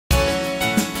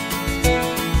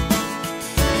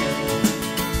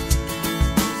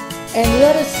And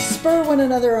let us spur one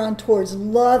another on towards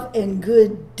love and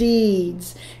good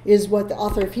deeds, is what the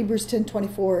author of Hebrews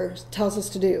 10:24 tells us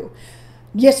to do.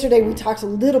 Yesterday we talked a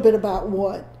little bit about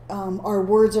what our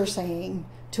words are saying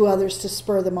to others to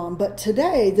spur them on. But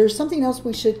today there's something else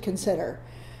we should consider.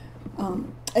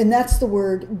 And that's the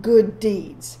word good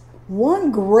deeds.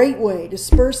 One great way to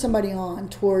spur somebody on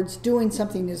towards doing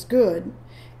something is good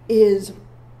is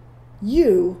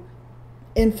you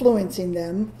influencing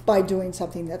them by doing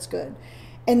something that's good.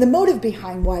 And the motive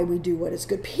behind why we do what is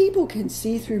good. People can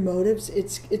see through motives.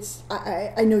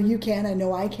 I know you can, I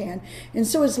know I can. And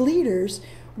so as leaders,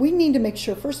 we need to make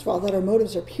sure, first of all, that our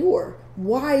motives are pure.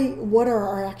 What are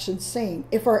our actions saying?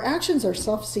 If our actions are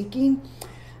self-seeking,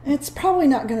 it's probably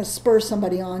not going to spur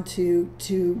somebody on to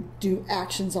do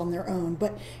actions on their own.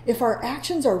 But if our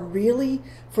actions are really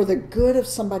for the good of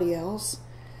somebody else,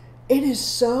 it is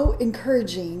so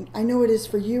encouraging. I know it is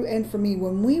for you and for me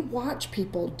when we watch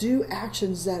people do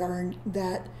actions that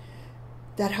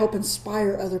help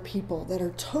inspire other people, that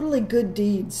are totally good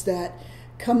deeds that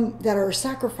are a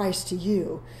sacrifice to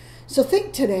you. So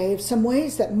think today of some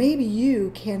ways that maybe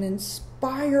you can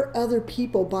inspire other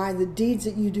people by the deeds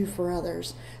that you do for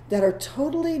others that are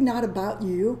totally not about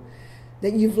you,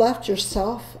 that you've left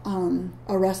yourself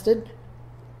arrested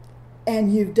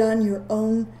and you've done your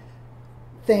own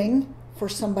thing for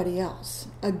somebody else,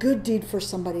 a good deed for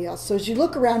somebody else. So as you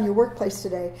look around your workplace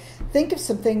today, think of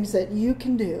some things that you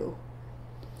can do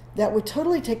that would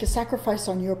totally take a sacrifice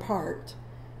on your part,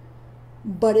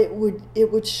 but it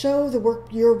would show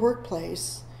your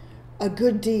workplace a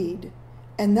good deed.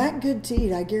 And that good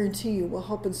deed, I guarantee you, will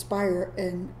help inspire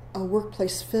a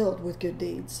workplace filled with good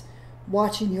deeds,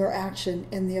 watching your action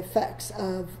and the effects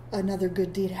of another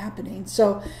good deed happening.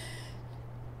 So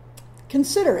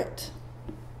consider it.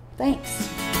 Thanks.